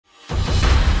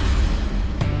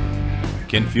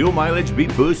Can fuel mileage be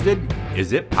boosted?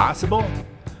 Is it possible?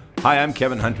 Hi, I'm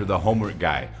Kevin Hunter, the Homework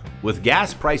Guy. With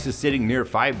gas prices sitting near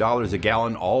 $5 a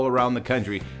gallon all around the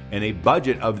country and a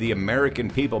budget of the American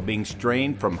people being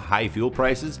strained from high fuel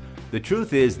prices, the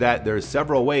truth is that there are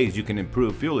several ways you can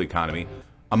improve fuel economy.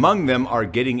 Among them are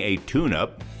getting a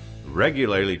tune-up,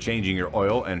 regularly changing your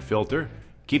oil and filter,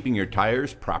 keeping your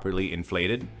tires properly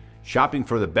inflated, shopping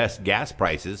for the best gas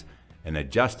prices, and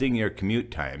adjusting your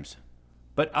commute times.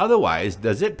 But otherwise,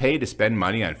 does it pay to spend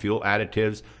money on fuel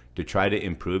additives to try to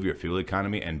improve your fuel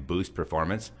economy and boost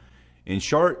performance? In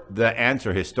short, the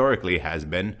answer historically has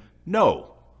been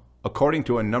no. According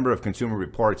to a number of consumer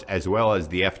reports as well as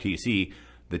the FTC,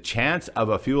 the chance of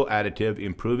a fuel additive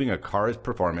improving a car's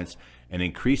performance and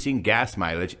increasing gas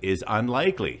mileage is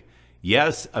unlikely.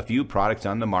 Yes, a few products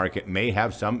on the market may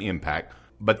have some impact,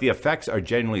 but the effects are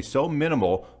generally so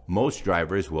minimal, most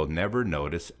drivers will never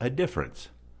notice a difference.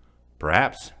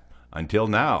 Perhaps until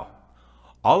now.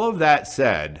 All of that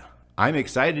said, I'm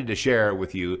excited to share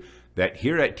with you that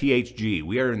here at THG,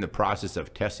 we are in the process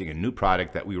of testing a new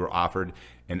product that we were offered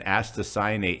and asked to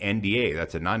sign a NDA,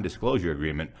 that's a non-disclosure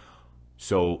agreement,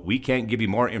 so we can't give you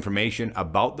more information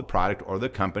about the product or the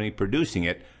company producing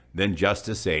it than just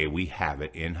to say we have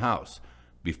it in-house.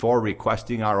 Before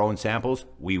requesting our own samples,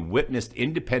 we witnessed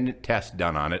independent tests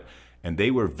done on it, and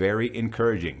they were very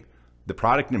encouraging. The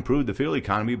product improved the fuel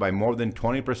economy by more than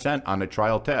 20% on a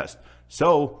trial test.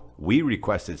 So we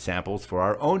requested samples for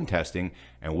our own testing,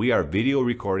 and we are video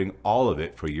recording all of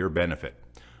it for your benefit.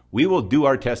 We will do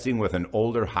our testing with an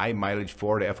older high mileage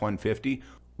Ford F-150.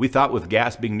 We thought with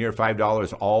gas being near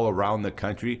 $5 all around the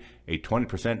country, a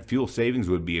 20% fuel savings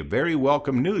would be a very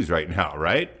welcome news right now,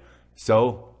 right?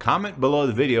 So comment below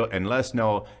the video and let us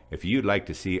know if you'd like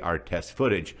to see our test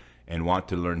footage and want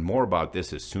to learn more about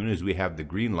this as soon as we have the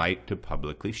green light to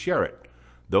publicly share it.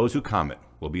 Those who comment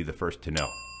will be the first to know.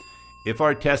 If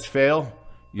our tests fail,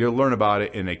 you'll learn about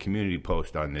it in a community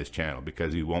post on this channel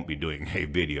because we won't be doing a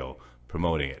video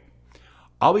promoting it.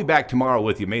 I'll be back tomorrow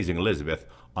with the amazing Elizabeth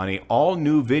on an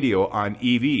all-new video on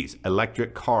EVs,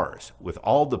 electric cars. With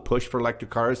all the push for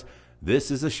electric cars,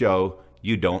 this is a show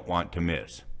you don't want to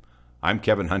miss. I'm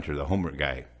Kevin Hunter, the Homework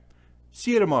Guy.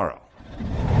 See you tomorrow.